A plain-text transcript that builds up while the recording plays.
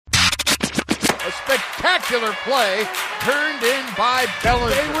spectacular play turned in by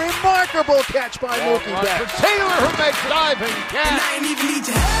Bellinger. A remarkable catch by Mookie Betts. For Taylor, who makes diving catch. I ain't even need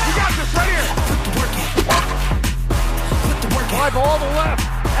your help. You got this right here. Put the work in. Put the work in. Fly ball to left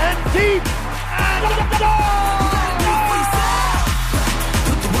and deep. And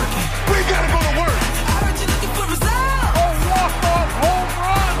Put the work in. we gotta go to work. I heard you looking for results. A walk-off home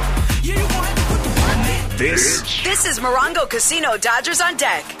run. Yeah, you gonna have to put the work in. This is Morongo Casino Dodgers on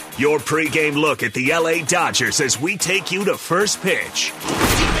Deck. Your pregame look at the LA Dodgers as we take you to first pitch.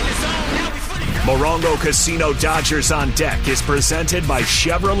 Morongo Casino Dodgers on Deck is presented by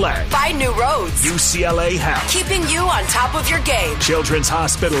Chevrolet, Find new roads. UCLA Health, Keeping you on top of your game. Children's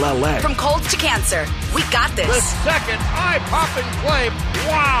Hospital LA, From colds to cancer, we got The this. second eye-popping play.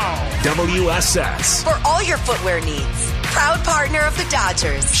 Wow. WSS, For all your footwear needs. Proud partner of the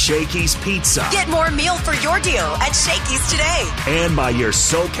Dodgers. Shakey's Pizza, Get more meal for your deal at Shakey's today. and by your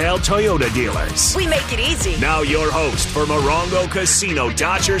SoCal Toyota dealers. We make it easy. Now your host for Morongo Casino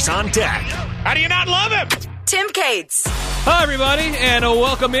Dodgers on Deck. How do you not love him? Tim Cates. Hi, everybody, and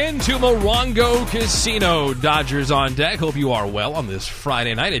welcome into Morongo Casino Dodgers on Deck. Hope you are well on this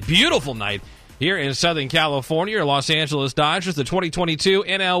Friday night, a beautiful night here in Southern California. Your Los Angeles Dodgers, the 2022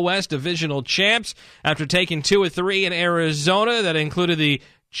 NL West Divisional Champs, after taking 2-3 in Arizona. That included the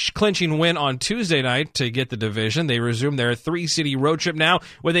clinching win on Tuesday night to get the division. They resume their three-city road trip now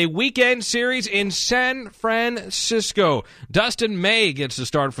with a weekend series in San Francisco. Dustin May gets the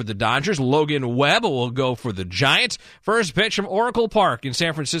start for the Dodgers. Logan Webb will go for the Giants. First pitch from Oracle Park in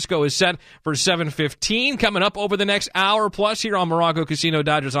San Francisco is set for 7:15. Coming up over the next hour plus here on Morongo Casino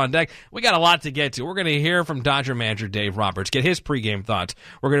Dodgers on Deck. We got a lot to get to. We're going to hear from Dodger manager Dave Roberts, get his pregame thoughts.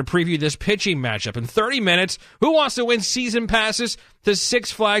 We're going to preview this pitching matchup in 30 minutes. Who wants to win season passes to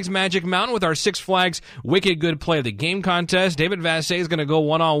Six Flags Magic Mountain with our Six Flags Wicked Good Play of the Game contest? David Vassegh is going to go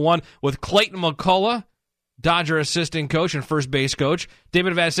one-on-one with Clayton McCullough, Dodger assistant coach and first base coach.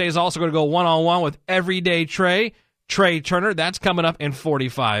 David Vassegh is also going to go one-on-one with Everyday Trey Turner. That's coming up in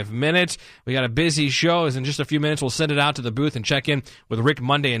 45 minutes. We got a busy show, as in just a few minutes we'll send it out to the booth and check in with Rick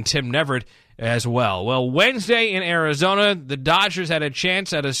Monday and Tim Neverett as well. Well, Wednesday in Arizona, the Dodgers had a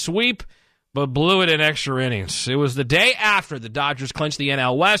chance at a sweep, but blew it in extra innings. It was the day after the Dodgers clinched the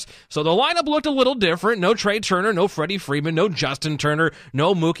NL West, so the lineup looked a little different. No Trey Turner, no Freddie Freeman, no Justin Turner,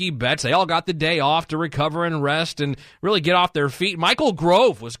 no Mookie Betts. They all got the day off to recover and rest and really get off their feet. Michael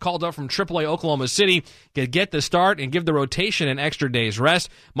Grove was called up from AAA Oklahoma City to get the start and give the rotation an extra day's rest.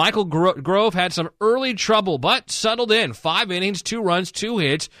 Michael Grove had some early trouble, but settled in. 5 innings, 2 runs, 2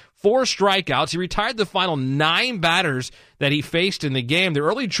 hits, 4 strikeouts. He retired the final 9 batters that he faced in the game. The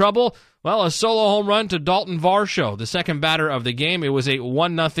early trouble, well, a solo home run to Dalton Varsho, the second batter of the game. It was a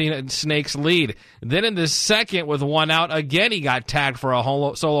 1-0 Snakes lead. Then in the second, with 1 out, again he got tagged for a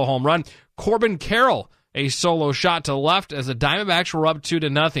solo home run. Corbin Carroll, a solo shot to left as the Diamondbacks were up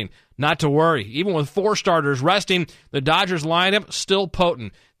 2-0. Not to worry. Even with 4 starters resting, the Dodgers lineup still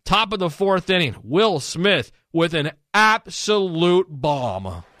potent. Top of the 4th inning, Will Smith with an absolute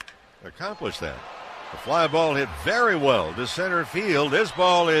bomb. Accomplished that. The fly ball hit very well to center field. This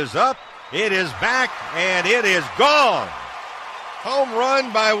ball is up. It is back, and it is gone. Home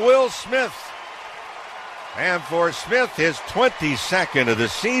run by Will Smith. And for Smith, his 22nd of the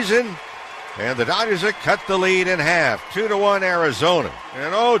season. And the Dodgers have cut the lead in half. 2-1 Arizona.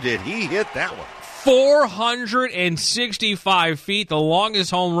 And oh, did he hit that one. 465 feet, the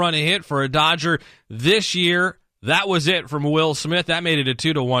longest home run hit for a Dodger this year. That was it from Will Smith. That made it a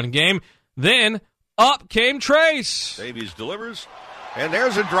 2-1 game. Then up came Trace. Davies delivers, and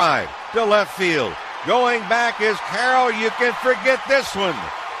there's a drive to left field. Going back is Carroll. You can forget this one.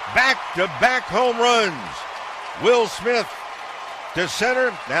 Back-to-back home runs. Will Smith to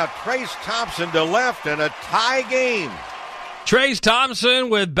center. Now Trace Thompson to left, and a tie game. Trace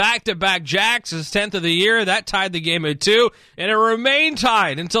Thompson with back-to-back jacks, his 10th of the year. That tied the game at 2, and it remained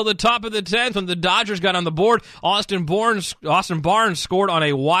tied until the top of the 10th when the Dodgers got on the board. Austin Barnes scored on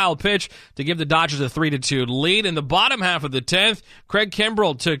a wild pitch to give the Dodgers a 3-2 lead. In the bottom half of the 10th, Craig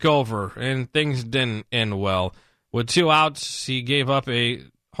Kimbrell took over, and things didn't end well. With 2 outs, he gave up a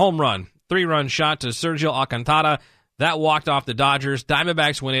home run, 3-run shot to Sergio Alcantara. That walked off the Dodgers.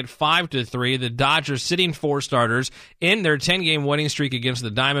 Diamondbacks win it 5-3. The Dodgers sitting 4 starters in their 10-game winning streak against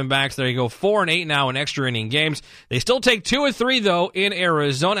the Diamondbacks. There you go, 4-8 now in extra inning games. They still take 2-3, though, in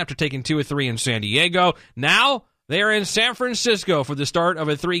Arizona after taking 2-3 in San Diego. Now They are in San Francisco for the start of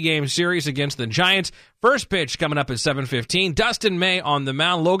a 3-game series against the Giants. First pitch coming up at 7:15. Dustin May on the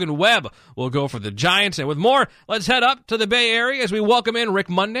mound. Logan Webb will go for the Giants. And with more, let's head up to the Bay Area as we welcome in Rick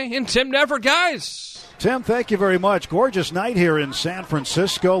Monday and Tim Never. Guys. Tim, thank you very much. Gorgeous night here in San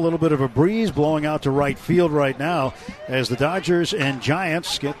Francisco. A little bit of a breeze blowing out to right field right now as the Dodgers and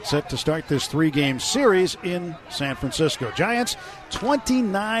Giants get set to start this 3-game series in San Francisco. Giants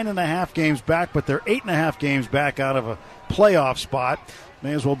 29.5 games back, but they're 8.5 games back out of a playoff spot.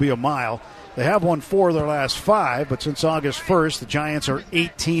 May as well be a mile. They have won 4 of their last 5, but since August 1st, the Giants are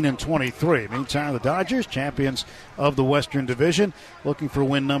 18-23. Meantime, the Dodgers, champions of the Western Division, looking for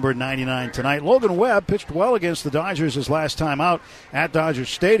win number 99 tonight. Logan Webb pitched well against the Dodgers his last time out at Dodger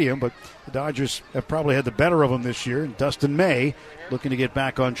Stadium, but the Dodgers have probably had the better of him this year. And Dustin May looking to get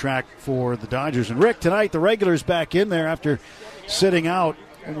back on track for the Dodgers. And Rick, tonight the regulars back in there after sitting out.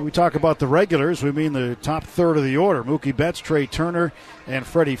 And when we talk about the regulars, we mean the top third of the order. Mookie Betts, Trey Turner, and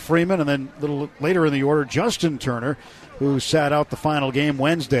Freddie Freeman. And then a little later in the order, Justin Turner, who sat out the final game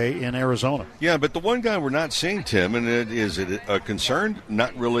Wednesday in Arizona. Yeah, but the one guy we're not seeing, Tim, and is it a concern?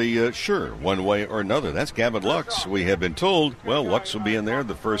 Not really sure, one way or another. That's Gavin Lux. We have been told, well, Lux will be in there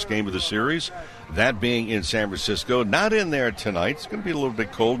the first game of the series, that being in San Francisco. Not in there tonight. It's going to be a little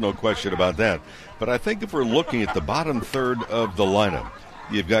bit cold, no question about that. But I think if we're looking at the bottom third of the lineup,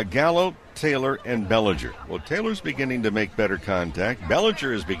 you've got Gallo, Taylor, and Bellinger. Well, Taylor's beginning to make better contact.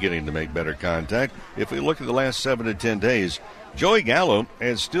 Bellinger is beginning to make better contact. If we look at the last 7 to 10 days, Joey Gallo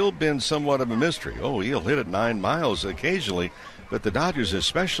has still been somewhat of a mystery. Oh, he'll hit it 9 miles occasionally, but the Dodgers,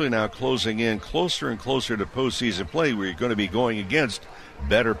 especially now closing in closer and closer to postseason play, where you're going to be going against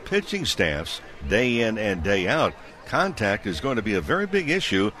better pitching staffs day in and day out. Contact is going to be a very big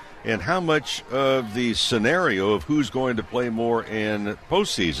issue, and how much of the scenario of who's going to play more in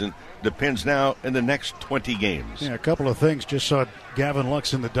postseason depends now in the next 20 games. Yeah, a couple of things. Just saw Gavin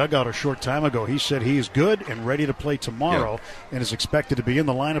Lux in the dugout a short time ago. He said he is good and ready to play tomorrow and is expected to be in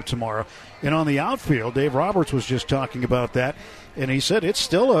the lineup tomorrow. And on the outfield, Dave Roberts was just talking about that, and he said it's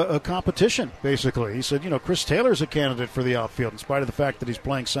still a competition, basically. He said, Chris Taylor's a candidate for the outfield in spite of the fact that he's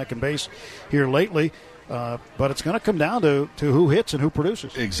playing second base here lately. But it's going to come down to who hits and who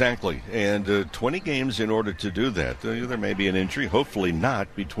produces. Exactly. And 20 games in order to do that. There may be an injury, hopefully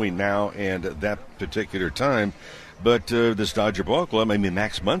not, between now and that particular time. But this Dodger ball club,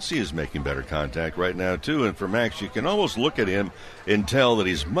 Max Muncy is making better contact right now, too. And for Max, you can almost look at him and tell that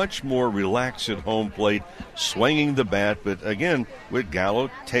he's much more relaxed at home plate, swinging the bat. But again, with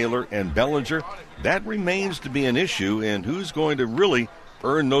Gallo, Taylor, and Bellinger, that remains to be an issue. And who's going to really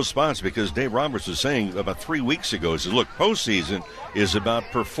earn those spots? Because Dave Roberts was saying about 3 weeks ago, he said, look, postseason is about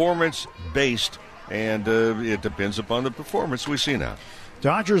performance-based, and it depends upon the performance we see now.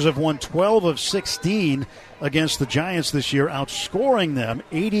 Dodgers have won 12 of 16 against the Giants this year, outscoring them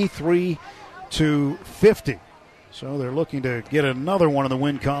 83-50. So they're looking to get another one in the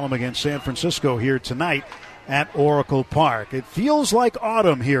win column against San Francisco here tonight at Oracle Park. It feels like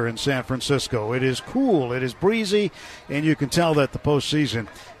autumn here in San Francisco. It is cool, it is breezy, and you can tell that the postseason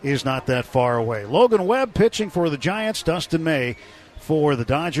is not that far away. Logan Webb pitching for the Giants, Dustin May for the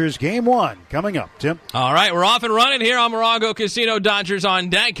Dodgers. Game 1 coming up. Tim? All right, we're off and running here on Morongo Casino. Dodgers on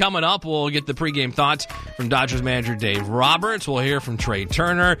deck. Coming up, we'll get the pregame thoughts from Dodgers manager Dave Roberts. We'll hear from Trey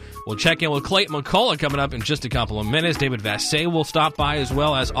Turner. We'll check in with Clayton McCullough coming up in just a couple of minutes. David Vassegh will stop by as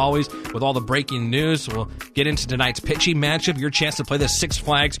well, as always, with all the breaking news. We'll get into tonight's pitching matchup, your chance to play the Six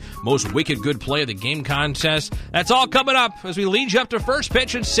Flags Most Wicked Good Play of the Game contest. That's all coming up as we lead you up to first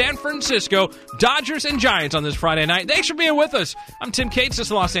pitch in San Francisco. Dodgers and Giants on this Friday night. Thanks for being with us. I'm Tim Cates. This is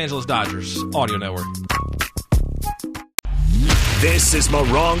the Los Angeles Dodgers Audio Network. This is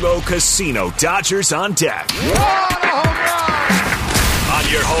Morongo Casino Dodgers on deck. On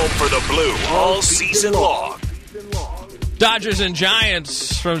your home for the blue all season long. Dodgers and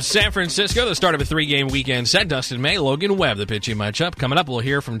Giants from San Francisco, the start of a 3-game weekend set. Dustin May, Logan Webb, the pitching matchup. Coming up, we'll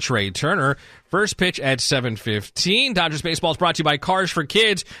hear from Trey Turner. First pitch at 7:15. Dodgers baseball is brought to you by Cars for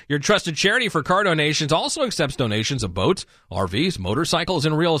Kids, your trusted charity for car donations. Also accepts donations of boats, RVs, motorcycles,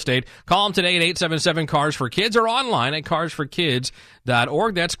 and real estate. Call them today at 877-CARS-FOR-KIDS or online at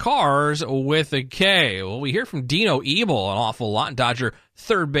carsforkids.org. That's Cars with a K. Well, we hear from Dino Ebel an awful lot, Dodger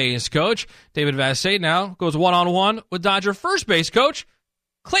third base coach. David Vassegh now goes one-on-one with Dodger first base coach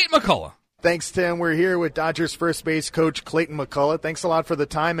Clayton McCullough. Thanks, Tim. We're here with Dodgers first base coach Clayton McCullough. Thanks a lot for the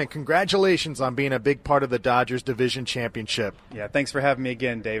time, and congratulations on being a big part of the Dodgers division championship. Yeah, thanks for having me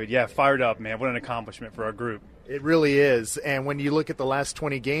again, David. Yeah, fired up, man. What an accomplishment for our group. It really is. And when you look at the last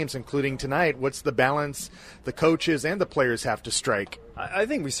 20 games, including tonight, what's the balance the coaches and the players have to strike? I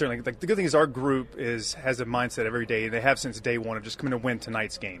think we certainly, the good thing is our group has a mindset every day. They have since day one of just coming to win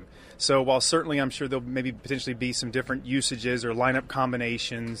tonight's game. So while certainly I'm sure there'll maybe potentially be some different usages or lineup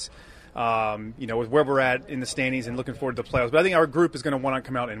combinations, with where we're at in the standings and looking forward to the playoffs. But I think our group is going to want to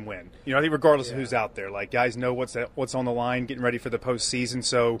come out and win. I think regardless of who's out there, like guys know what's on the line, getting ready for the postseason.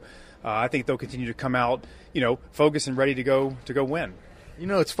 So I think they'll continue to come out, focused and ready to go win.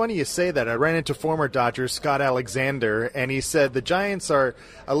 It's funny you say that. I ran into former Dodger Scott Alexander, and he said the Giants are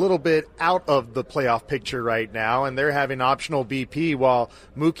a little bit out of the playoff picture right now, and they're having optional BP while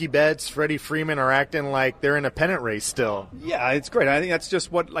Mookie Betts, Freddie Freeman are acting like they're in a pennant race still. Yeah, it's great. I think that's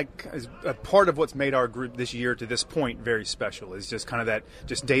just what is a part of what's made our group this year to this point very special, is just kind of that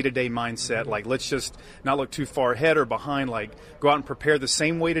just day-to-day mindset. Like, let's just not look too far ahead or behind. Like, go out and prepare the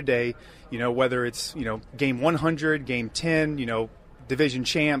same way today, whether it's, game 100, game 10, division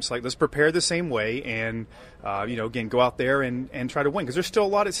champs, like let's prepare the same way and, again, go out there and try to win because there's still a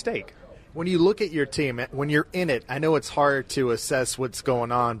lot at stake. When you look at your team, when you're in it, I know it's hard to assess what's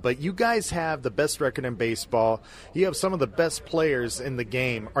going on, but you guys have the best record in baseball. You have some of the best players in the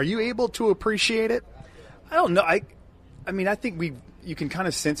game. Are you able to appreciate it? I don't know. I think you can kind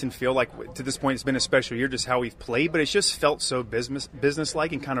of sense and feel like to this point it's been a special year just how we've played, but it's just felt so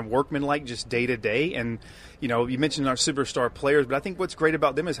business-like and kind of workmanlike just day to day. And, you mentioned our superstar players, but I think what's great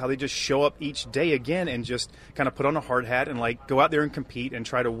about them is how they just show up each day again and just kind of put on a hard hat and go out there and compete and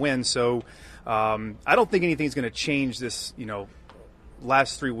try to win. So I don't think anything's going to change this,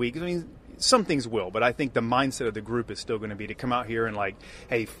 last 3 weeks. I mean, some things will, but I think the mindset of the group is still going to be to come out here and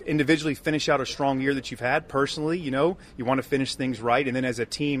hey, individually finish out a strong year that you've had. Personally, you want to finish things right, and then as a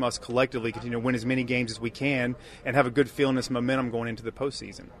team, us collectively continue to win as many games as we can and have a good feeling, this momentum going into the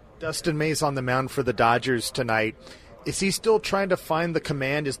postseason. Dustin May's on the mound for the Dodgers tonight. Is he still trying to find the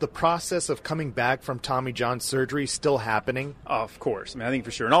command? Is the process of coming back from Tommy John surgery still happening? Of course. I think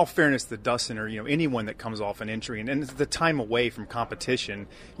for sure. In all fairness to Dustin or anyone that comes off an injury and it's the time away from competition,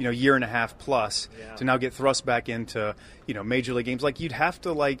 year and a half plus, to now get thrust back into major league games, you'd have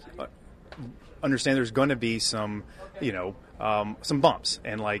to understand there's going to be some some bumps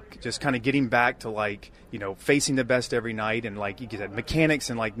and just kind of getting back to facing the best every night and you get that mechanics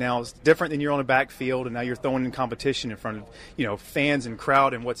and now it's different than you're on a backfield and now you're throwing in competition in front of fans and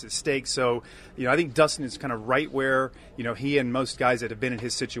crowd and what's at stake. So I think Dustin is kind of right where he and most guys that have been in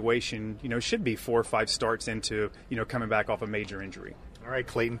his situation should be 4 or 5 starts into coming back off a major injury. All right,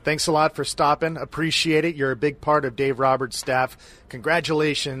 Clayton, thanks a lot for stopping. Appreciate it. You're a big part of Dave Roberts' staff.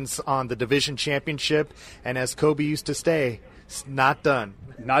 Congratulations on the division championship. And as Kobe used to say, it's not done.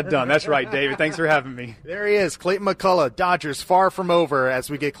 Not done. That's right, David. Thanks for having me. There he is, Clayton McCullough. Dodgers far from over as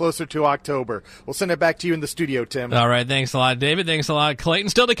we get closer to October. We'll send it back to you in the studio, Tim. All right, thanks a lot, David. Thanks a lot, Clayton.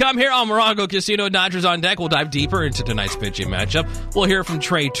 Still to come here on Morongo Casino. Dodgers on deck. We'll dive deeper into tonight's pitching matchup. We'll hear from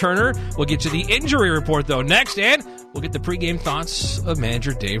Trey Turner. We'll get to the injury report, though, next, and we'll get the pregame thoughts of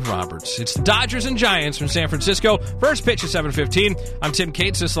manager Dave Roberts. It's the Dodgers and Giants from San Francisco. First pitch at 7:15. I'm Tim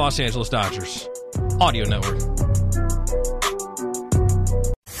Cates. This is Los Angeles Dodgers Audio Network.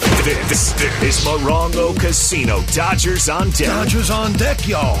 This is Morongo Casino. Dodgers on deck. Dodgers on deck,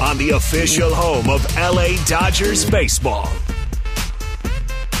 y'all. On the official home of LA Dodgers baseball.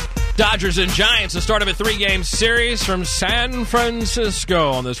 Dodgers and Giants, the start of a 3-game series from San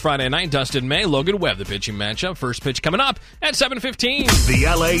Francisco on this Friday night. Dustin May, Logan Webb, the pitching matchup. First pitch coming up at 7:15. The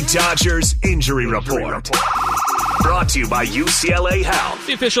LA Dodgers Injury Report. Brought to you by UCLA Health.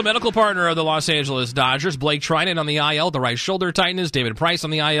 The official medical partner of the Los Angeles Dodgers. Blake Trinan on the IL, the right shoulder tightness. David Price on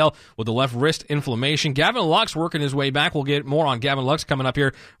the IL with the left wrist inflammation. Gavin Lux working his way back. We'll get more on Gavin Lux coming up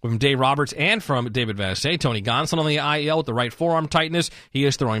here from Dave Roberts and from David Vassegh. Tony Gonsolin on the IL with the right forearm tightness. He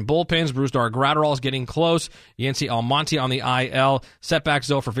is throwing bullpens. Brusdar Graterol is getting close. Yancy Almonte on the IL. Setbacks,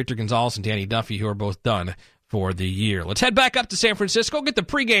 though, for Victor Gonzalez and Danny Duffy, who are both done for the year. Let's head back up to San Francisco, get the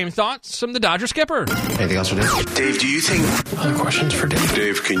pregame thoughts from the Dodger skipper. Anything else for Dave? Dave, do you think... Other questions for Dave?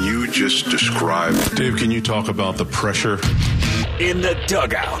 Dave, can you just describe... Dave, can you talk about the pressure? In the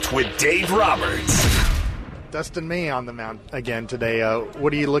dugout with Dave Roberts. Dustin May on the mound again today.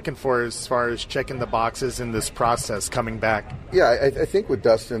 What are you looking for as far as checking the boxes in this process coming back? Yeah, I think with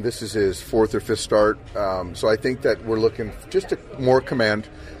Dustin, this is his 4th or 5th start. So I think that we're looking just more command.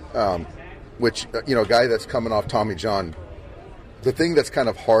 Which, a guy that's coming off Tommy John, the thing that's kind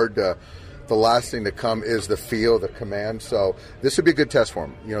of hard, the last thing to come is the feel, the command. So this would be a good test for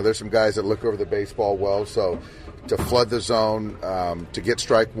him. There's some guys that look over the baseball well. So to flood the zone, to get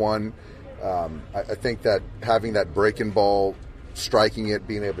strike one, I think that having that breaking ball, striking it,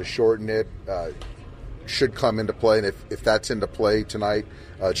 being able to shorten it, should come into play, and if that's into play tonight,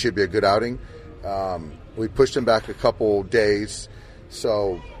 it should be a good outing. We pushed him back a couple days,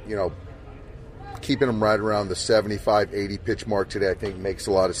 so, keeping him right around the 75, 80 pitch mark today I think makes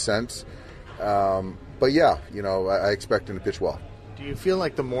a lot of sense. But yeah, I expect him to pitch well. Do you feel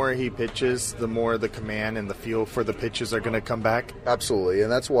like the more he pitches, the more the command and the feel for the pitches are going to come back? Absolutely,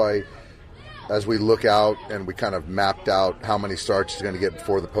 and that's why as we look out and we kind of mapped out how many starts he's going to get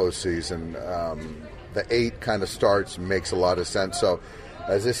before the postseason, the 8 kind of starts makes a lot of sense. So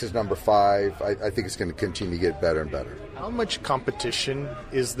as this is number 5, I think it's going to continue to get better and better. How much competition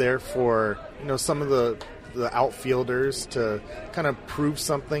is there for some of the outfielders to kind of prove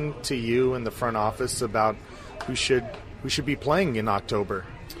something to you in the front office about who should be playing in October?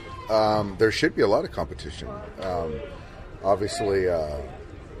 There should be a lot of competition. Obviously,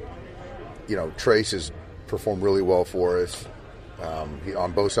 Trace has performed really well for us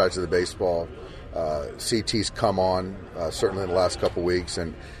on both sides of the baseball. CT's come on certainly in the last couple weeks,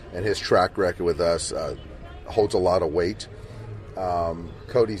 and his track record with us holds a lot of weight.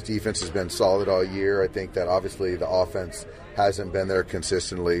 Cody's defense has been solid all year. I think that obviously the offense hasn't been there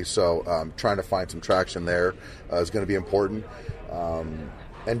consistently, so trying to find some traction there is going to be important.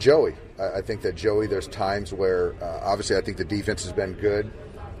 And Joey, I think that Joey, there's times where obviously I think the defense has been good,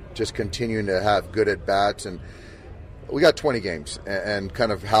 just continuing to have good at-bats, and we got 20 games, and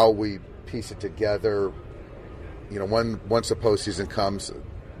kind of how we piece it together, once the postseason comes,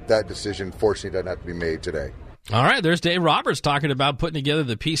 that decision fortunately doesn't have to be made today. All right, there's Dave Roberts talking about putting together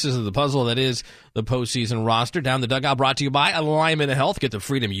the pieces of the puzzle that is the postseason roster. Down the Dugout brought to you by Alignment Health. Get the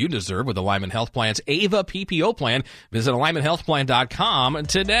freedom you deserve with Alignment Health Plan's AVA PPO plan. Visit AlignmentHealthPlan.com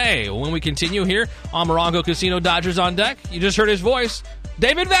today. When we continue here on Morongo Casino, Dodgers on deck, you just heard his voice,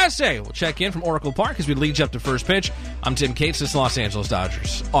 David Vassegh. We'll check in from Oracle Park as we lead you up to first pitch. I'm Tim Cates. This is Los Angeles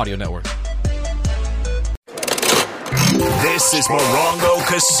Dodgers Audio Network. This is Morongo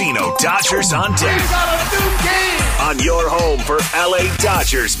Casino, Dodgers on deck. We got a new game on your home for LA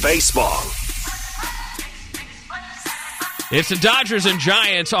Dodgers baseball. It's the Dodgers and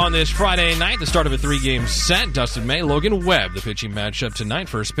Giants on this Friday night, the start of a 3-game set. Dustin May, Logan Webb, the pitching matchup tonight.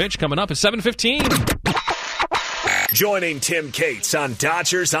 First pitch coming up at 7:15. Joining Tim Cates on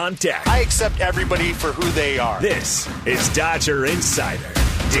Dodgers on deck. I accept everybody for who they are. This is Dodger Insider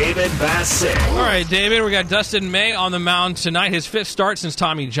David Vassegh. All right, David, we got Dustin May on the mound tonight. His 5th start since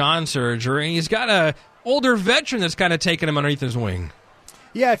Tommy John surgery. He's got a older veteran that's kind of taking him underneath his wing.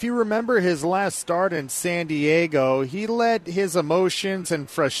 Yeah, if you remember his last start in San Diego, he let his emotions and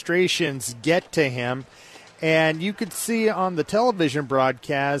frustrations get to him. And you could see on the television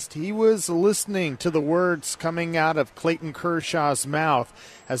broadcast, he was listening to the words coming out of Clayton Kershaw's mouth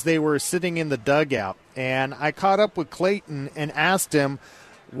as they were sitting in the dugout. And I caught up with Clayton and asked him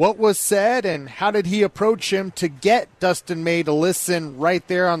what was said and how did he approach him to get Dustin May to listen right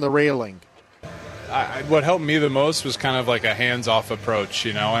there on the railing. What helped me the most was kind of like a hands-off approach,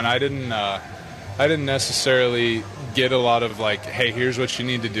 and I didn't necessarily get a lot of like, hey, here's what you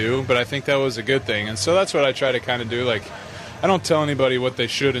need to do, but I think that was a good thing. And so that's what I try to kind of do. Like, I don't tell anybody what they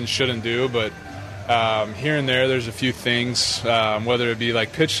should and shouldn't do, but here and there's a few things, whether it be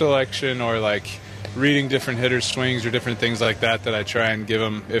like pitch selection or like reading different hitters' swings or different things like that I try and give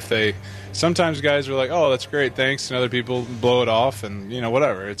them. Sometimes guys are like, oh, that's great, thanks, and other people blow it off and,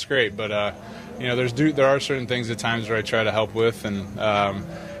 whatever, it's great. But, there are certain things at times where I try to help with, and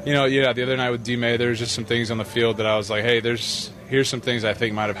the other night with D-May, there was just some things on the field that I was like, hey, here's some things I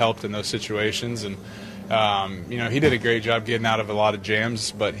think might have helped in those situations. And, he did a great job getting out of a lot of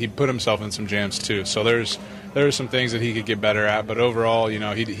jams, but he put himself in some jams too. So there are some things that he could get better at. But overall,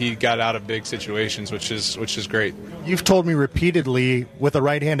 he got out of big situations, which is great. You've told me repeatedly with a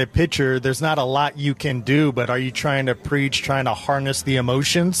right-handed pitcher, there's not a lot you can do, but are you trying to harness the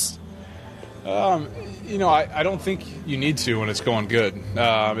emotions? I don't think you need to when it's going good.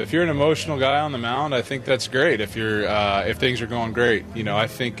 If you're an emotional guy on the mound, I think that's great. If things are going great,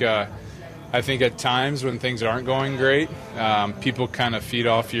 I think at times when things aren't going great, people kind of feed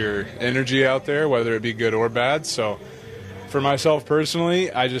off your energy out there, whether it be good or bad. So, for myself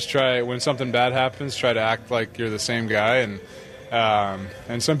personally, I just try when something bad happens, try to act like you're the same guy,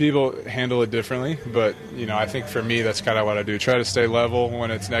 and some people handle it differently. But I think for me, that's kind of what I do. Try to stay level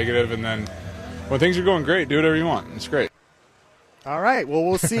when it's negative, and then when things are going great, do whatever you want. It's great. All right. Well,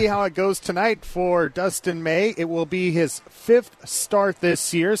 we'll see how it goes tonight for Dustin May. It will be his 5th start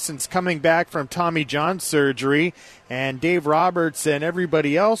this year since coming back from Tommy John surgery. And Dave Roberts and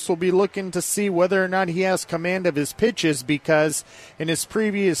everybody else will be looking to see whether or not he has command of his pitches, because in his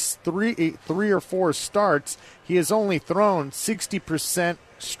previous three or four starts, he has only thrown 60%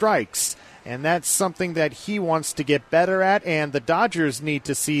 strikes. And that's something that he wants to get better at, and the Dodgers need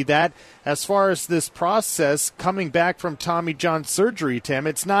to see that. As far as this process coming back from Tommy John surgery, Tim,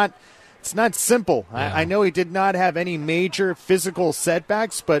 it's not simple. Yeah. I know he did not have any major physical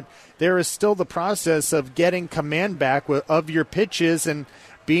setbacks, but there is still the process of getting command back of your pitches and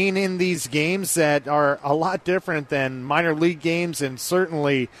being in these games that are a lot different than minor league games and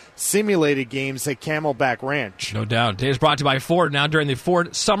certainly simulated games at Camelback Ranch. No doubt. Today's brought to you by Ford. Now during the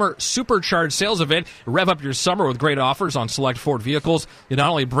Ford Summer Supercharged Sales Event, rev up your summer with great offers on select Ford vehicles. You not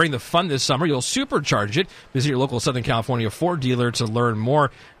only bring the fun this summer, you'll supercharge it. Visit your local Southern California Ford dealer to learn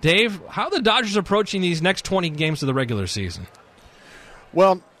more. Dave, how are the Dodgers approaching these next 20 games of the regular season?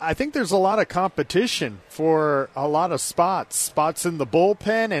 Well, I think there's a lot of competition for a lot of spots in the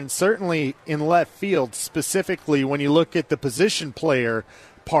bullpen and certainly in left field, specifically when you look at the position player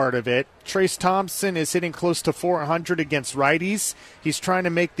part of it. Trace Thompson is hitting close to 400 against righties. He's trying to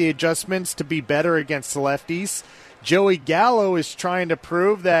make the adjustments to be better against lefties. Joey Gallo is trying to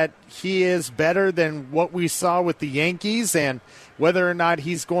prove that he is better than what we saw with the Yankees and whether or not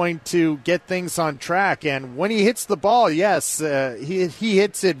he's going to get things on track. And when he hits the ball, yes, he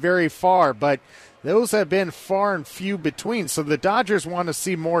hits it very far, but those have been far and few between. So the Dodgers want to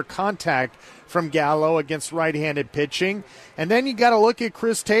see more contact from Gallo against right-handed pitching. And then you got to look at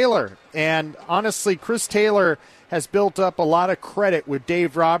Chris Taylor. And honestly, Chris Taylor has built up a lot of credit with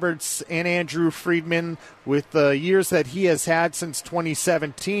Dave Roberts and Andrew Friedman with the years that he has had since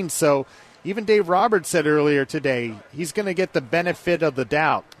 2017. So even Dave Roberts said earlier today he's going to get the benefit of the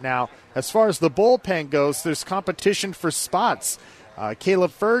doubt. Now, as far as the bullpen goes, there's competition for spots.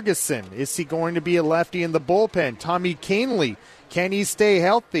 Caleb Ferguson, is he going to be a lefty in the bullpen? Tommy Kahnle, can he stay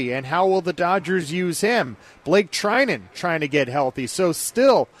healthy? And how will the Dodgers use him? Blake Trinan trying to get healthy. So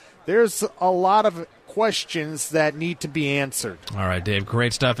still, there's a lot of questions that need to be answered. All right, Dave,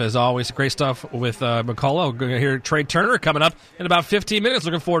 great stuff as always. Great stuff with McCullough. We're going to hear Trey Turner coming up in about 15 minutes.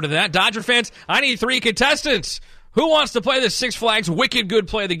 Looking forward to that. Dodger fans, I need 3 contestants. Who wants to play the Six Flags Wicked Good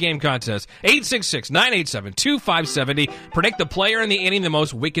Play of the Game contest? 866-987-2570. Predict the player in the inning the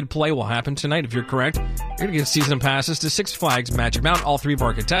most wicked play will happen tonight. If you're correct, you're going to get season passes to Six Flags Magic Mountain. All 3 of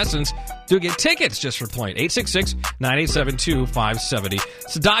our contestants do get tickets just for playing. 866-987-2570.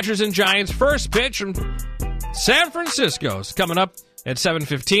 It's the Dodgers and Giants first pitch from San Francisco. It's coming up at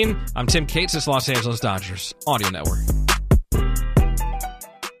 7:15. I'm Tim Cates. This Los Angeles Dodgers Audio Network.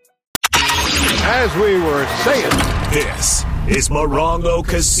 As we were saying, this is Morongo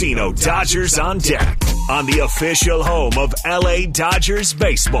Casino Dodgers on Deck on the official home of LA Dodgers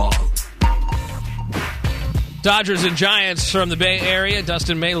baseball. Dodgers and Giants from the Bay Area.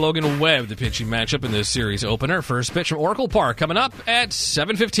 Dustin May, Logan Webb, the pitching matchup in this series opener. First pitch from Oracle Park coming up at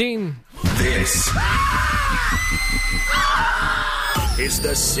 7:15. This is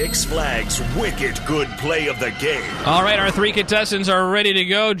the Six Flags Wicked Good Play of the Game. All right, our 3 contestants are ready to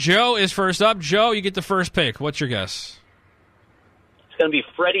go. Joe is first up. Joe, you get the first pick. What's your guess? It's going to be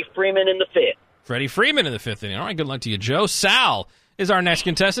Freddie Freeman in the 5th. Freddie Freeman in the 5th inning. All right, good luck to you, Joe. Sal is our next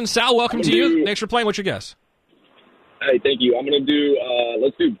contestant. Sal, welcome to you. Thanks for playing. What's your guess? Hey, thank you. I'm going to do,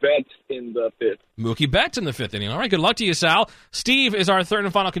 let's do Betts in the 5th. Mookie Betts in the 5th inning. All right, good luck to you, Sal. Steve is our third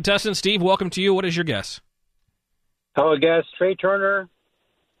and final contestant. Steve, welcome to you. What is your guess? I would guess Trey Turner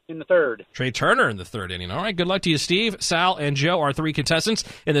in the 3rd. Trey Turner in the 3rd inning. All right, good luck to you, Steve, Sal, and Joe, our 3 contestants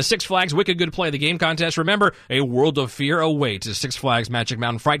in the Six Flags Wicked Good Play of the Game contest. Remember, a world of fear awaits at Six Flags Magic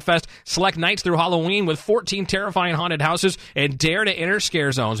Mountain Fright Fest. Select nights through Halloween with 14 terrifying haunted houses and dare to enter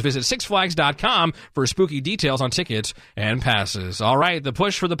scare zones. Visit sixflags.com for spooky details on tickets and passes. All right, the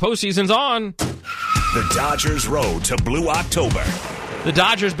push for the postseason's on. The Dodgers road to Blue October. The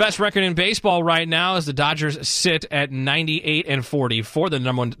Dodgers' best record in baseball right now is the Dodgers sit at 98-44, the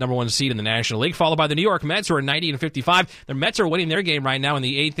number one seed in the National League, followed by the New York Mets, who are 90-55. The Mets are winning their game right now in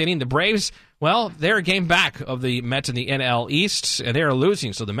the 8th inning. The Braves, well, they're a game back of the Mets in the NL East, and they are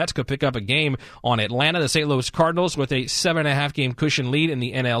losing, so the Mets could pick up a game on Atlanta. The St. Louis Cardinals, with a 7.5-game cushion lead in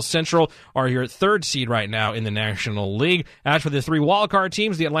the NL Central, are your 3rd seed right now in the National League. As for the 3 wildcard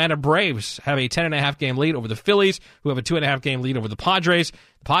teams, the Atlanta Braves have a 10.5-game lead over the Phillies, who have a 2.5-game lead over the Padres.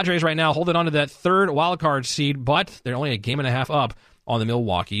 The Padres right now holding on to that 3rd wildcard seed, but they're only a game and a half up on the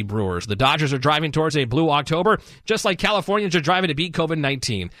Milwaukee Brewers. The Dodgers are driving towards a Blue October, just like Californians are driving to beat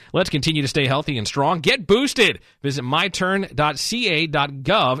COVID-19. Let's continue to stay healthy and strong. Get boosted. Visit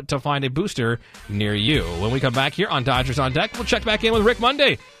myturn.ca.gov to find a booster near you. When we come back here on Dodgers on Deck, we'll check back in with Rick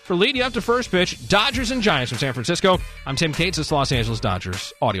Monday for leading you up to first pitch. Dodgers and Giants from San Francisco. I'm Tim Cates. This is Los Angeles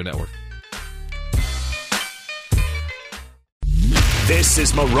Dodgers Audio Network. This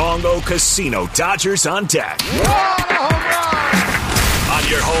is Morongo Casino Dodgers on Deck. On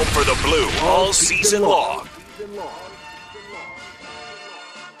Your home for the Blue all season long.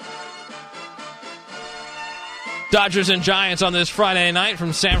 Dodgers and Giants on this Friday night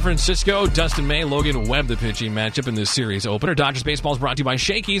from San Francisco. Dustin May, Logan Webb, the pitching matchup in this series opener. Dodgers baseball is brought to you by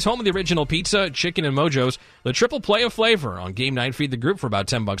Shakey's, home of the original pizza, chicken, and Mojo's. The triple play of flavor on game night. Feed the group for about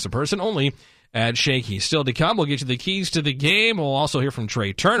 $10 a person, only at Shakey's. Still to come, we'll get you the keys to the game. We'll also hear from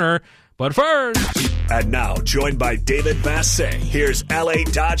Trey Turner. But first... And now, joined by David Massey, here's LA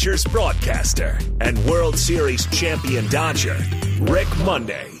Dodgers broadcaster and World Series champion Dodger, Rick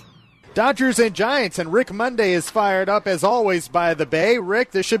Monday. Dodgers and Giants, and Rick Monday is fired up as always by the Bay.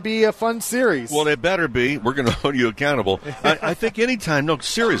 Rick, this should be a fun series. Well, it better be. We're going to hold you accountable. I think anytime, no,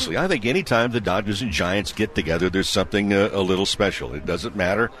 seriously, I think anytime the Dodgers and Giants get together, there's something a little special. It doesn't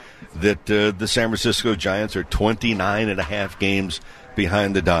matter that the San Francisco Giants are 29.5 games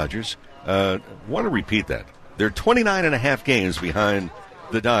behind the Dodgers. I want to repeat that. They're 29.5 games behind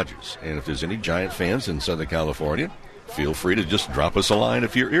the Dodgers. And if there's any Giant fans in Southern California, feel free to just drop us a line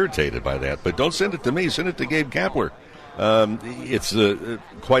if you're irritated by that. But don't send it to me. Send it to Gabe Kapler. It's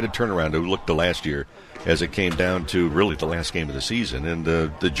quite a turnaround. We looked to last year as it came down to really the last game of the season. And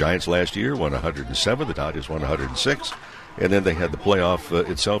the Giants last year won 107. The Dodgers won 106. And then they had the playoff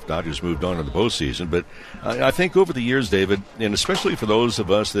itself. Dodgers moved on in the postseason. But I think over the years, David, and especially for those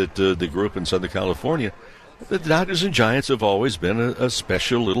of us that grew up in Southern California, the Dodgers and Giants have always been a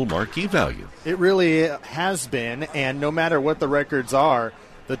special little marquee value. It really has been, and no matter what the records are,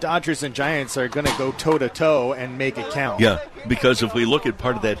 the Dodgers and Giants are going to go toe-to-toe and make it count. Yeah, because if we look at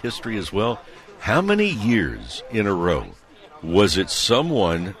part of that history as well, how many years in a row was it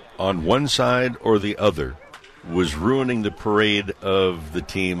someone on one side or the other was ruining the parade of the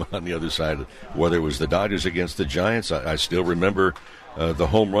team on the other side, whether it was the Dodgers against the Giants? I still remember the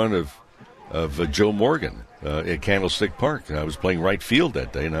home run of Joe Morgan at Candlestick Park. I was playing right field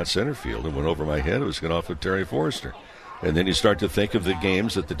that day, not center field. It went over my head. It was going off of Terry Forrester. And then you start to think of the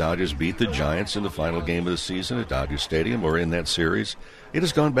games that the Dodgers beat the Giants in the final game of the season at Dodger Stadium or in that series. It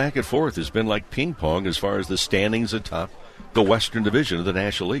has gone back and forth. It's been like ping pong as far as the standings atop the Western Division of the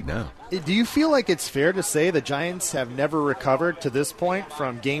National League now. Do you feel like it's fair to say the Giants have never recovered to this point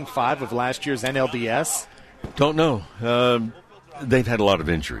from Game 5 of last year's NLDS? Don't know. They've had a lot of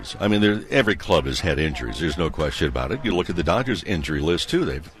injuries. I mean, every club has had injuries. There's no question about it. You look at the Dodgers' injury list,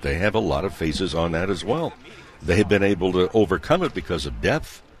 too. They have a lot of faces on that as well. They have been able to overcome it because of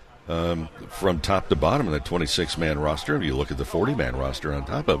depth from top to bottom in the 26-man roster. If you look at the 40-man roster on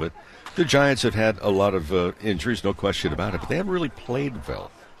top of it, the Giants have had a lot of injuries, no question about it, but they haven't really played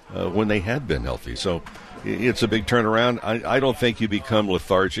well when they had been healthy. So it's a big turnaround. I don't think you become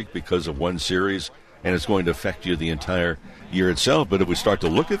lethargic because of one series, and it's going to affect you the entire year itself. But if we start to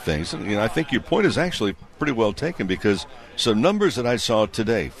look at things, and I think your point is actually pretty well taken, because some numbers that I saw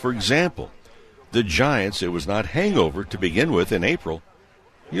today, for example, the Giants, it was not hangover to begin with in April.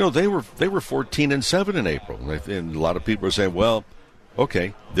 They were 14-7 in April, and a lot of people are saying, well,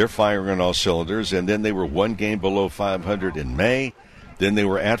 okay, they're firing on all cylinders, and then they were one game below 500 in May, then they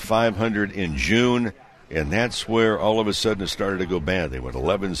were at 500 in June, and that's where all of a sudden it started to go bad. They went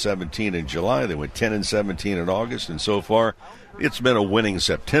 11-17 in July, they went 10-17 in August, and so far it's been a winning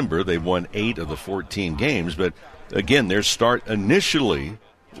September. They've won 8 of the 14 games, but again, their start initially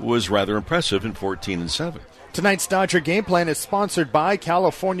was rather impressive in 14-7. Tonight's Dodger Game Plan is sponsored by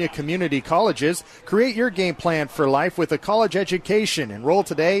California Community Colleges. Create your game plan for life with a college education. Enroll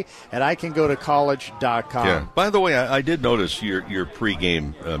today at ICanGoToCollege.com. Yeah. By the way, I did notice your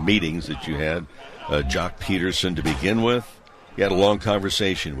pregame meetings that you had. Jock Peterson to begin with. You had a long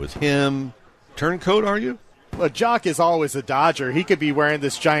conversation with him. Turncoat, are you? Well, Jock is always a Dodger. He could be wearing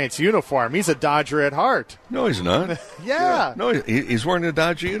this Giants uniform. He's a Dodger at heart. No, he's not. Yeah. No, he's wearing a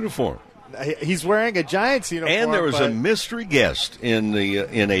Dodger uniform. He's wearing a Giants uniform. And there was a mystery guest in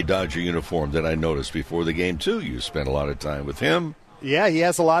a Dodger uniform that I noticed before the game, too. You spent a lot of time with him. Yeah, he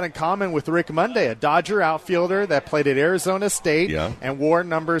has a lot in common with Rick Monday, a Dodger outfielder that played at Arizona State and wore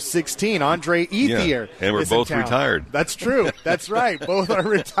number 16, Andre Ethier. Yeah. And we're both retired. That's true. That's right. Both are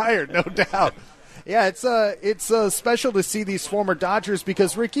retired, no doubt. Yeah, it's special to see these former Dodgers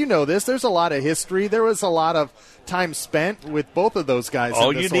because, Rick, you know this. There's a lot of history. There was a lot of time spent with both of those guys.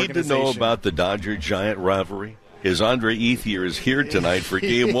 All you need to know about the Dodger-Giant rivalry is Andre Ethier is here tonight for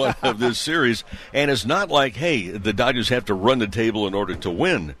Game 1 of this series. And it's not like, hey, the Dodgers have to run the table in order to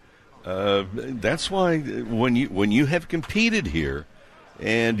win. That's why when you have competed here,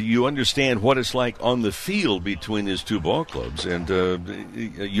 and you understand what it's like on the field between these two ball clubs, and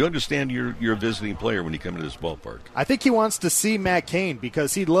you understand you're a visiting player when you come into this ballpark. I think he wants to see Matt Cain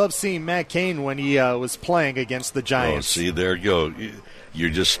because he loved seeing Matt Cain when he was playing against the Giants. Oh, see, there you go. You're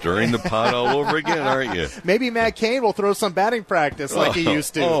just stirring the pot all over again, aren't you? Maybe Matt Cain will throw some batting practice like he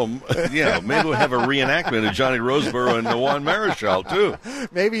used to. Yeah. Maybe we'll have a reenactment of Johnny Roseboro and Juan Marichal, too.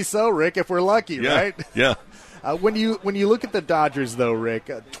 Maybe so, Rick, if we're lucky, right? Yeah. When you look at the Dodgers, though,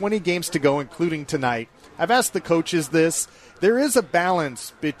 Rick, 20 games to go, including tonight, I've asked the coaches this. There is a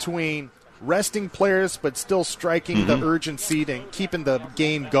balance between resting players but still striking the urgency and keeping the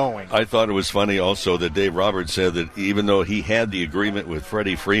game going. I thought it was funny also that Dave Roberts said that even though he had the agreement with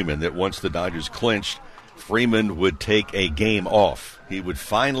Freddie Freeman that once the Dodgers clinched, Freeman would take a game off. He would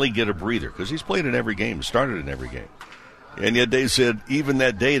finally get a breather because he's played in every game, started in every game. And yet Dave said even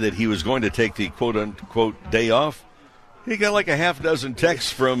that day that he was going to take the quote-unquote day off, he got like a half dozen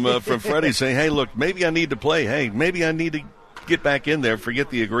texts from Freddie saying, hey, look, maybe I need to play. Hey, maybe I need to get back in there, forget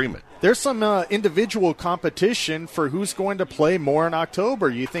the agreement. There's some individual competition for who's going to play more in October.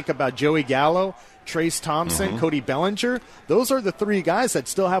 You think about Joey Gallo, Trace Thompson, Cody Bellinger. Those are the three guys that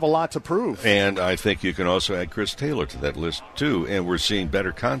still have a lot to prove. And I think you can also add Chris Taylor to that list, too. And we're seeing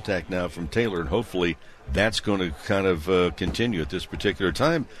better contact now from Taylor, and hopefully that's going to kind of continue at this particular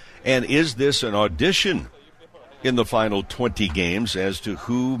time. And is this an audition in the final 20 games as to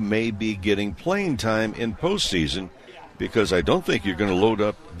who may be getting playing time in postseason? Because I don't think you're going to load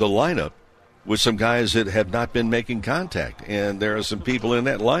up the lineup with some guys that have not been making contact. And there are some people in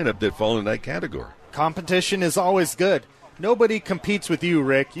that lineup that fall in that category. Competition is always good. Nobody competes with you,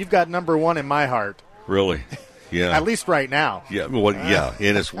 Rick. You've got number one in my heart. Really? Yeah. At least right now. Yeah, well, yeah.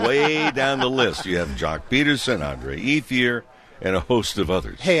 And it's way down the list. You have Jock Peterson, Andre Ethier, and a host of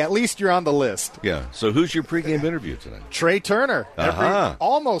others. Hey, at least you're on the list. Yeah. So who's your pregame interview tonight? Trey Turner.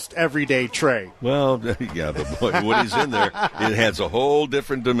 Almost everyday Trey. Well, yeah, but boy, when he's in there, it has a whole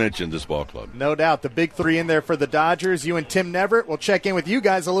different dimension, this ball club. No doubt. The big three in there for the Dodgers. You and Tim Neverett will check in with you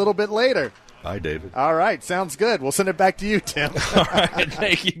guys a little bit later. Hi, David. All right. Sounds good. We'll send it back to you, Tim. All right.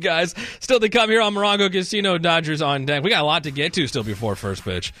 Thank you, guys. Still to come here on Morongo Casino, Dodgers on deck. We got a lot to get to still before first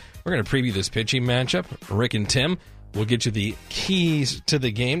pitch. We're going to preview this pitching matchup. Rick and Tim. We'll get you the keys to the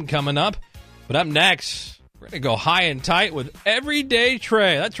game coming up. But up next, we're going to go high and tight with Everyday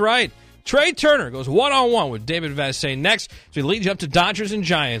Trey. That's right. Trey Turner goes one-on-one with David Vassegh next. So he leads you up to Dodgers and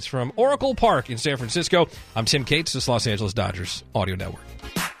Giants from Oracle Park in San Francisco. I'm Tim Cates, this Los Angeles Dodgers Audio Network.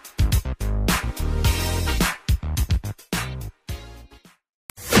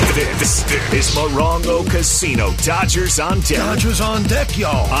 This is Morongo Casino. Dodgers on deck. Dodgers on deck,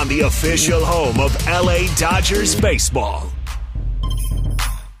 y'all. On the official home of LA Dodgers baseball.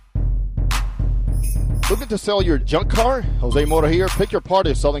 Looking to sell your junk car? Jose Mota here. Pick your part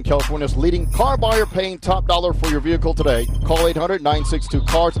as Southern California's leading car buyer, paying top dollar for your vehicle today. Call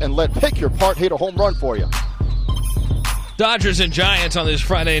 800-962-CARS and let Pick Your Part hit a home run for you. Dodgers and Giants on this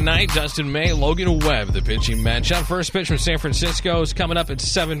Friday night. Dustin May, Logan Webb, the pitching matchup. First pitch from San Francisco is coming up at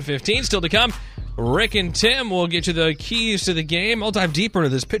 7:15. Still to come, Rick and Tim will get you the keys to the game. I'll dive deeper into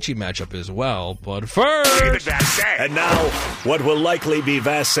this pitching matchup as well. But first... And now, what will likely be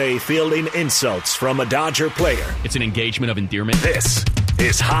Vassegh fielding insults from a Dodger player. It's an engagement of endearment. This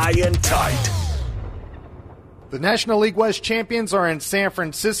is High and Tight. The National League West champions are in San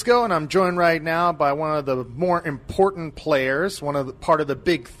Francisco, and I'm joined right now by one of the more important players, part of the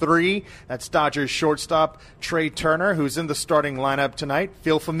big three. That's Dodgers shortstop Trey Turner, who's in the starting lineup tonight.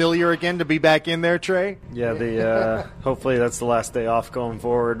 Feel familiar again to be back in there, Trey? Yeah, hopefully that's the last day off going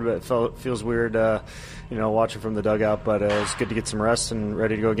forward, but it feels weird, watching from the dugout, but it's good to get some rest and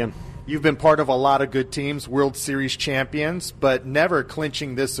ready to go again. You've been part of a lot of good teams, World Series champions, but never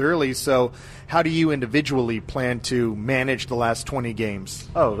clinching this early. So how do you individually plan to manage the last 20 games?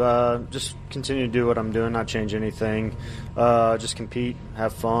 Just continue to do what I'm doing, not change anything. Just compete,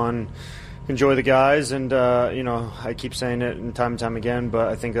 have fun, enjoy the guys, and I keep saying it time and time again, but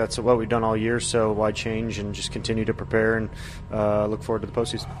I think that's what we've done all year, so why change and just continue to prepare and look forward to the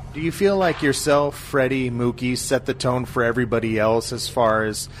postseason. Do you feel like yourself, Freddie, Mookie, set the tone for everybody else as far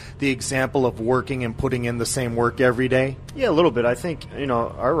as the example of working and putting in the same work every day? Yeah, a little bit. I think,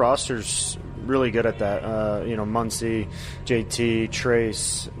 our roster's really good at that. Muncy, JT,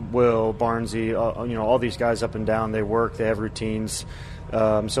 Trace, Will, Barnesy, all these guys up and down, they work, they have routines.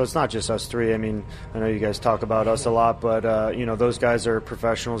 So it's not just us three. I mean, I know you guys talk about us a lot, but, those guys are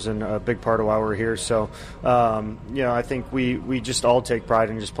professionals and a big part of why we're here. So, I think we just all take pride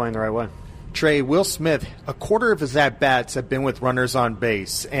in just playing the right way. Trey, Will Smith, a quarter of his at-bats have been with runners on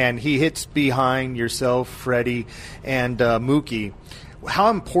base, and he hits behind yourself, Freddie, and Mookie.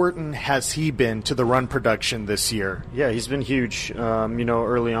 How important has he been to the run production this year? Yeah, he's been huge.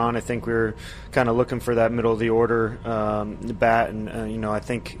 Early on, I think we were kind of looking for that middle of the order bat, and I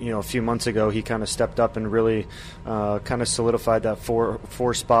think a few months ago he kind of stepped up and really kind of solidified that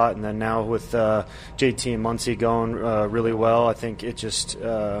four spot, and then now with JT and Muncy going really well, I think it just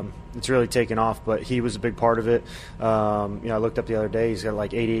it's really taken off. But he was a big part of it. I looked up the other day; he's got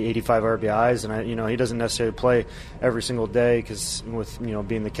like 80, 85 RBIs, and he doesn't necessarily play every single day because with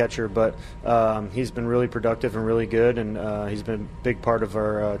being the catcher, but he's been really productive and really good, and he's been a big part of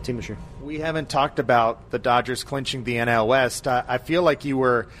our team this year. We haven't talked about the Dodgers clinching the NL West. I feel like you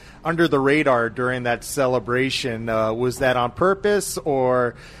were under the radar during that celebration. Was that on purpose,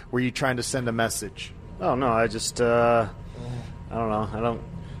 or were you trying to send a message? Oh, no, I just, I don't know.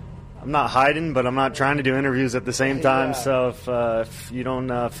 I'm not hiding, but I'm not trying to do interviews at the same time. Yeah. So if you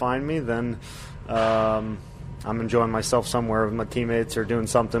don't find me, then I'm enjoying myself somewhere with my teammates or doing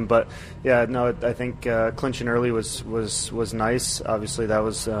something. But yeah, no, I think clinching early was nice. Obviously, that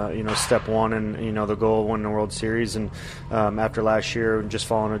was step one, and the goal of winning the World Series. And after last year, just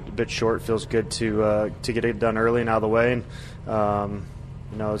falling a bit short, feels good to get it done early and out of the way. And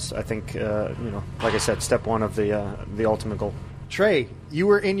I think like I said, step one of the ultimate goal. Trey, you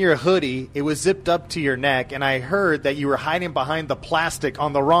were in your hoodie. It was zipped up to your neck, and I heard that you were hiding behind the plastic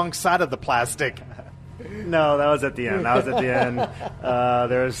on the wrong side of the plastic. No, that was at the end.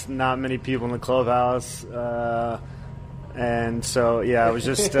 There's not many people in the clubhouse, and so yeah, I was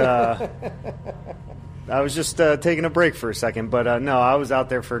just taking a break for a second. But no, I was out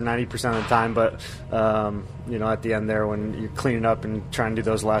there for 90% of the time. But at the end there, when you're cleaning up and trying to do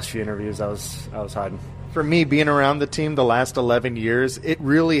those last few interviews, I was hiding. For me, being around the team the last 11 years, it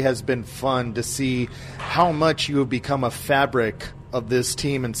really has been fun to see how much you have become a fabric of this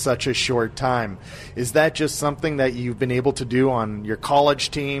team in such a short time. Is that just something that you've been able to do on your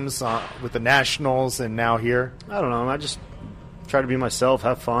college teams, with the Nationals, and now here? I don't know. I just try to be myself,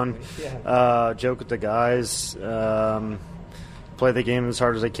 have fun, joke with the guys, play the game as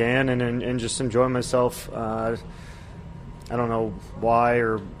hard as I can, and just enjoy myself. I don't know why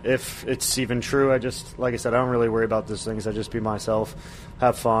or if it's even true. Like I said, I don't really worry about those things. I just be myself,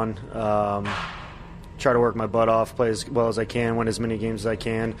 have fun, try to work my butt off, play as well as I can, win as many games as I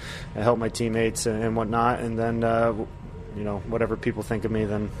can, and help my teammates and whatnot. And then, whatever people think of me,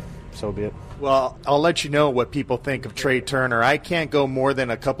 then so be it. Well, I'll let you know what people think of Trey Turner. I can't go more than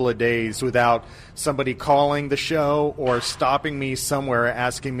a couple of days without somebody calling the show or stopping me somewhere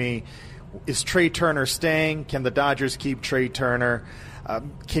asking me, is Trey Turner staying? Can the Dodgers keep Trey Turner?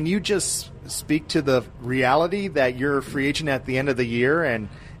 Can you just speak to the reality that you're a free agent at the end of the year and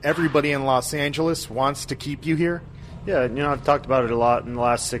everybody in Los Angeles wants to keep you here? Yeah, I've talked about it a lot in the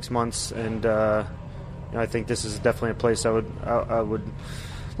last 6 months, and I think this is definitely a place I would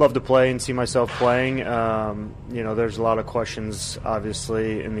love to play and see myself playing. There's a lot of questions,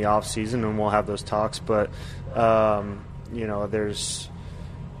 obviously, in the off season, and we'll have those talks. But there's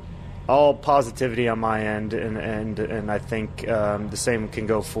all positivity on my end, and I think the same can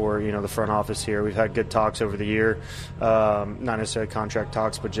go for the front office here. We've had good talks over the year, not necessarily contract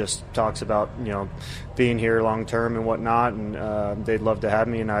talks, but just talks about being here long term and whatnot. And they'd love to have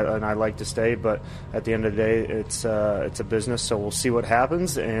me, and I like to stay. But at the end of the day, it's a business, so we'll see what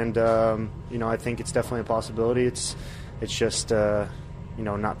happens. And I think it's definitely a possibility. It's just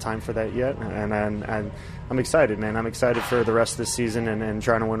not time for that yet, and I'm excited, man. I'm excited for the rest of the season and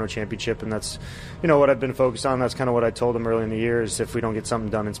trying to win a championship, and that's what I've been focused on. That's kind of what I told them early in the year, is if we don't get something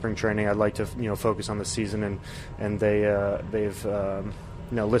done in spring training, I'd like to focus on the season, and they've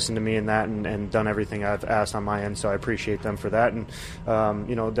listened to me in that and done everything I've asked on my end, so I appreciate them for that. And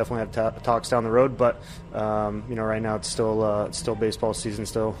definitely have talks down the road, but right now it's still baseball season,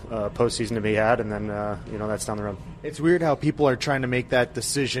 still postseason to be had, and then that's down the road. It's weird how people are trying to make that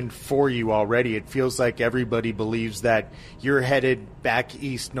decision for you already. It feels like everybody believes that you're headed back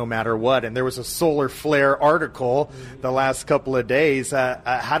east no matter what. And there was a solar flare article the last couple of days.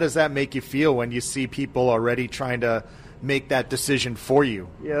 How does that make you feel when you see people already trying to make that decision for you?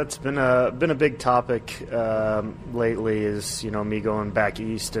 Yeah, it's been a big topic lately, is me going back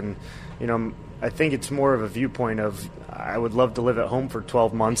east, and I think it's more of a viewpoint of I would love to live at home for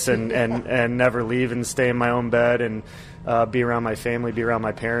 12 months and never leave and stay in my own bed and be around my family, be around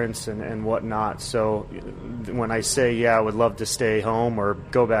my parents and whatnot. So when I say, I would love to stay home or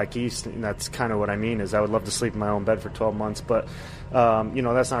go back east, that's kind of what I mean, is I would love to sleep in my own bed for 12 months. But,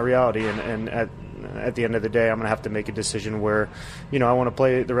 that's not reality. And at the end of the day, I'm going to have to make a decision where, I want to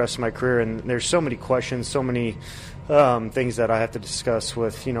play the rest of my career. And there's so many questions, so many things that I have to discuss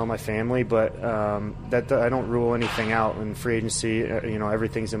with, my family, but that I don't rule anything out in free agency.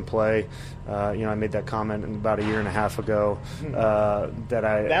 Everything's in play. I made that comment about a year and a half ago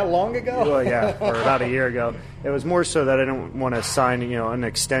that long ago? Well, yeah, or about a year ago. It was more so that I didn't want to sign, an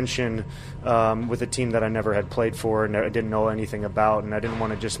extension with a team that I never had played for and I didn't know anything about, and I didn't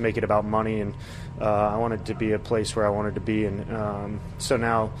want to just make it about money, and I wanted to be a place where I wanted to be, and so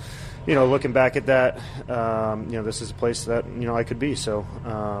now, looking back at that, this is a place that, I could be. So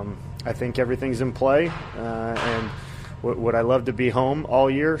I think everything's in play. And would I love to be home all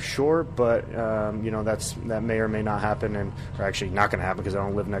year? Sure. But, that may or may not happen, or actually not going to happen because I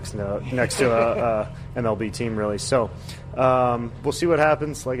don't live next to a MLB team, really. So we'll see what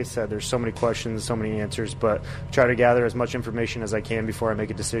happens. Like I said, there's so many questions, so many answers, but try to gather as much information as I can before I make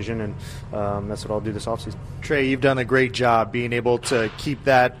a decision, and that's what I'll do this offseason. Trey, you've done a great job being able to keep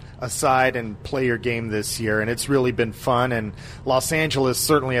that aside and play your game this year, and it's really been fun, and Los Angeles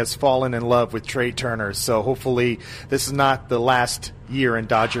certainly has fallen in love with Trey Turner, so hopefully this is not the last year in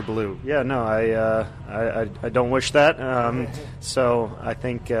Dodger Blue. Yeah, no, I don't wish that. So I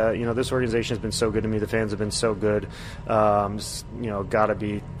think this organization has been so good to me. The fans have been so good. Got to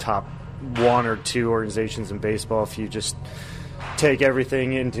be top 1 or 2 organizations in baseball if you just take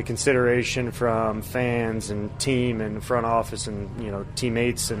everything into consideration from fans and team and front office and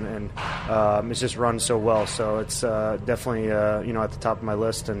teammates, and it's just run so well. So it's definitely at the top of my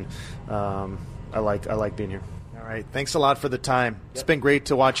list, and I like being here. All right, thanks a lot for the time. It's been great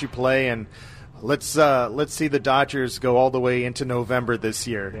to watch you play, and let's see the Dodgers go all the way into November this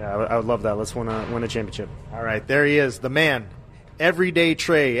year. Yeah, I would love that. Let's win a championship. All right, there he is, the man. Everyday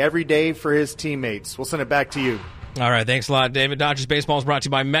Trey, every day for his teammates. We'll send it back to you. All right, thanks a lot, David. Dodgers Baseball is brought to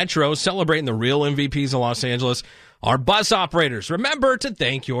you by Metro, celebrating the real MVPs of Los Angeles. Our bus operators, remember to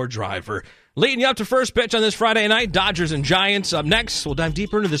thank your driver. Leading you up to first pitch on this Friday night, Dodgers and Giants. Up next, we'll dive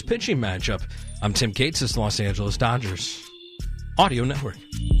deeper into this pitching matchup. I'm Tim Cates, this is Los Angeles Dodgers Audio Network.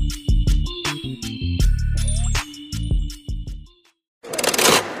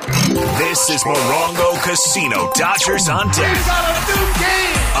 This is Morongo Casino Dodgers on deck.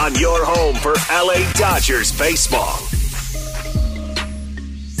 On your home for LA Dodgers baseball.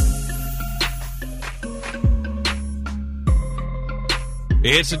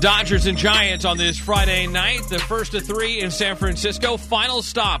 It's the Dodgers and Giants on this Friday night. The first of 3 in San Francisco. Final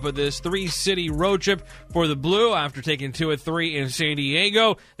stop of this 3-city road trip for the Blue after taking 2 of 3 in San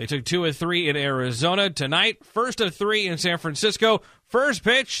Diego. They took 2 of 3 in Arizona. Tonight, first of 3 in San Francisco. First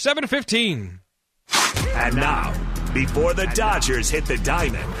pitch, 7:15. And now, before the Dodgers hit the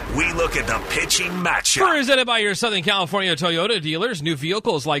diamond, we look at the pitching matchup. Presented by your Southern California Toyota dealers. New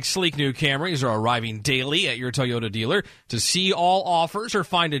vehicles like sleek new Camrys are arriving daily at your Toyota dealer. To see all offers or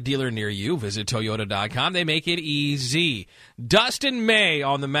find a dealer near you, visit Toyota.com. They make it easy. Dustin May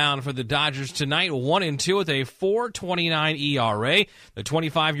on the mound for the Dodgers tonight, 1-2 with a 4.29 ERA. The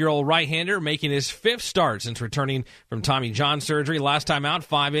 25-year-old right-hander making his 5th start since returning from Tommy John surgery. Last time out,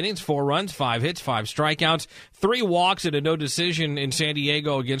 5 innings, 4 runs, 5 hits, 5 strikeouts, 3 walks, and a no decision in San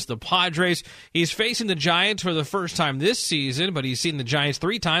Diego against the Padres. He's facing the Giants for the first time this season, but he's seen the Giants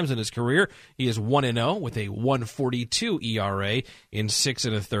 3 times in his career. He is 1-0 with a 1.42 ERA in 6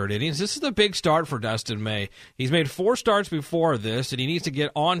 1/3 innings. This is the big start for Dustin May. He's made 4 starts before this, and he needs to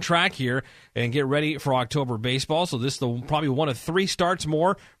get on track here and get ready for October baseball. So this is probably one of 3 starts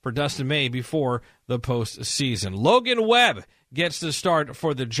more for Dustin May before the postseason. Logan Webb gets the start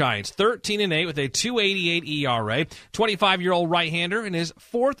for the Giants. 13-8 with a 2.88 ERA. 25-year-old right-hander in his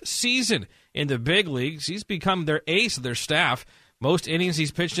 4th season in the big leagues. He's become their ace of their staff. Most innings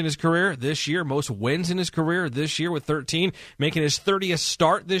he's pitched in his career this year. Most wins in his career this year with 13. Making his 30th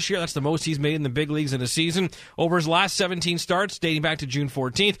start this year. That's the most he's made in the big leagues in a season. Over his last 17 starts, dating back to June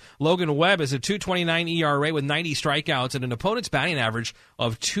 14th, Logan Webb is a 2.29 ERA with 90 strikeouts and an opponent's batting average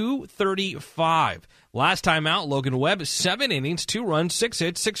of 235. Last time out, Logan Webb, 7 innings, 2 runs, 6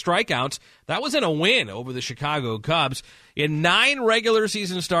 hits, 6 strikeouts. That was in a win over the Chicago Cubs. In 9 regular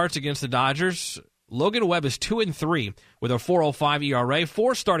season starts against the Dodgers, Logan Webb is 2-3 with a 4.05 ERA.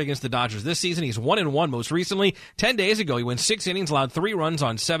 4 start against the Dodgers this season. He's 1-1 most recently. 10 days ago, he went 6 innings, allowed 3 runs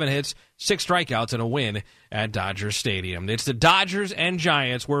on 7 hits, 6 strikeouts, and a win at Dodger Stadium. It's the Dodgers and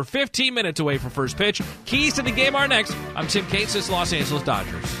Giants. We're 15 minutes away from first pitch. Keys to the game are next. I'm Tim Cates, this is Los Angeles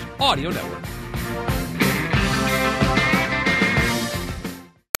Dodgers Audio Network.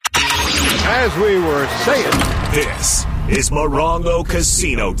 As we were saying, this is Morongo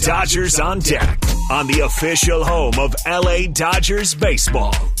Casino Dodgers on deck on the official home of LA Dodgers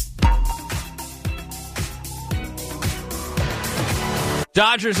baseball.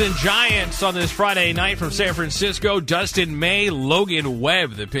 Dodgers and Giants on this Friday night from San Francisco. Dustin May, Logan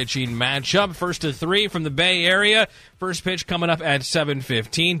Webb, the pitching matchup. 1-3 from the Bay Area. First pitch coming up at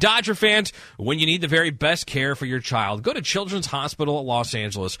 7:15. Dodger fans, when you need the very best care for your child, go to Children's Hospital Los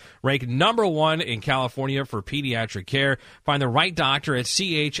Angeles. Ranked number 1 in California for pediatric care. Find the right doctor at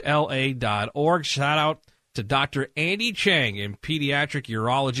chla.org. Shout out to Dr. Andy Chang in pediatric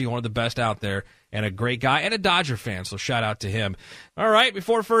urology, one of the best out there, and a great guy and a Dodger fan, so shout out to him. All right,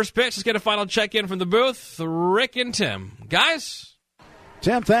 before first pitch, let's get a final check-in from the booth. Rick and Tim. Guys?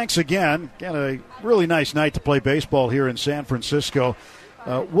 Tim, thanks again. Got a really nice night to play baseball here in San Francisco.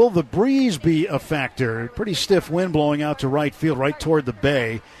 Will the breeze be a factor? Pretty stiff wind blowing out to right field, right toward the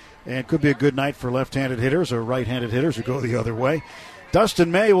bay, and could be a good night for left-handed hitters or right-handed hitters who go the other way.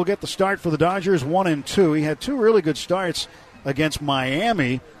 Dustin May will get the start for the Dodgers, 1-2. He had 2 really good starts against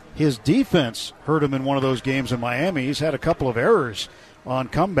Miami. His defense hurt him in one of those games in Miami. He's had a couple of errors on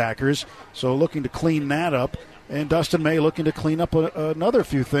comebackers, so looking to clean that up. And Dustin May looking to clean up another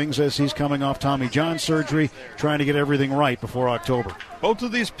few things as he's coming off Tommy John surgery, trying to get everything right before October. Both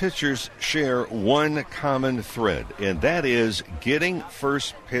of these pitchers share one common thread, and that is getting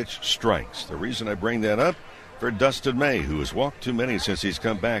first pitch strikes. The reason I bring that up, for Dustin May, who has walked too many since he's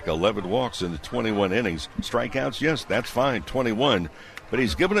come back, 11 walks in the 21 innings. Strikeouts, yes, that's fine, 21. But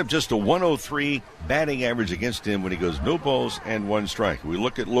he's given up just a 103 batting average against him when he goes no balls and 1 strike. We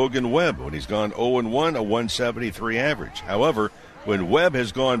look at Logan Webb when he's gone 0-1, a 173 average. However, when Webb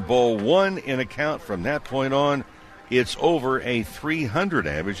has gone ball 1 in a count from that point on, it's over a 300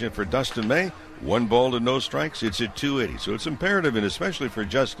 average. And for Dustin May, 1 ball to no strikes, it's at 280. So it's imperative, and especially for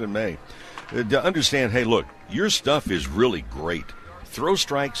Dustin May, to understand, hey, look, your stuff is really great. Throw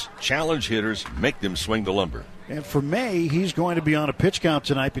strikes, challenge hitters, make them swing the lumber. And for May, he's going to be on a pitch count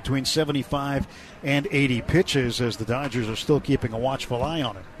tonight between 75 and 80 pitches as the Dodgers are still keeping a watchful eye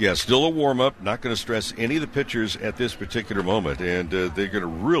on him. Yeah, still a warm-up. Not going to stress any of the pitchers at this particular moment. And they're going to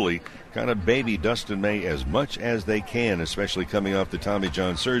really kind of baby Dustin May as much as they can, especially coming off the Tommy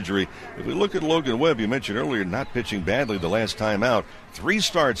John surgery. If we look at Logan Webb, you mentioned earlier, not pitching badly the last time out. 3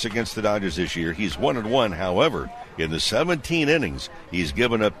 starts against the Dodgers this year. He's 1-1. However, in the 17 innings, he's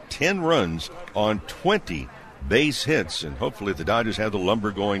given up 10 runs on 20 base hits, and hopefully the Dodgers have the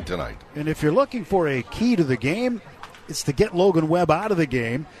lumber going tonight. And if you're looking for a key to the game, it's to get Logan Webb out of the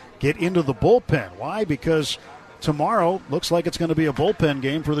game, get into the bullpen. Why? Because tomorrow looks like it's going to be a bullpen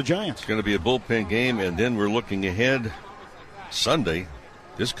game for the Giants. It's going to be a bullpen game, and then we're looking ahead Sunday.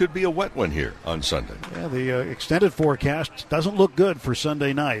 This could be a wet one here on Sunday. Yeah, the extended forecast doesn't look good for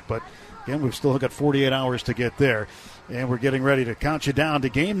Sunday night, but again, we've still got 48 hours to get there. And we're getting ready to count you down to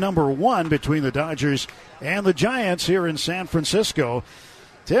game number 1 between the Dodgers and the Giants here in San Francisco.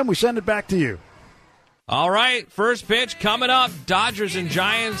 Tim, we send it back to you. All right, first pitch coming up. Dodgers and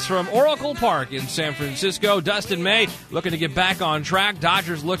Giants from Oracle Park in San Francisco. Dustin May looking to get back on track.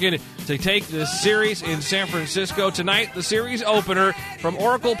 Dodgers looking to take this series in San Francisco tonight. The series opener from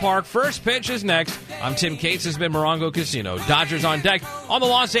Oracle Park. First pitch is next. I'm Tim Cates. This has been Morongo Casino. Dodgers on deck on the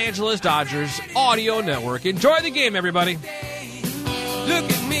Los Angeles Dodgers Audio Network. Enjoy the game, everybody.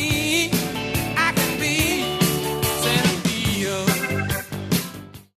 Look at me.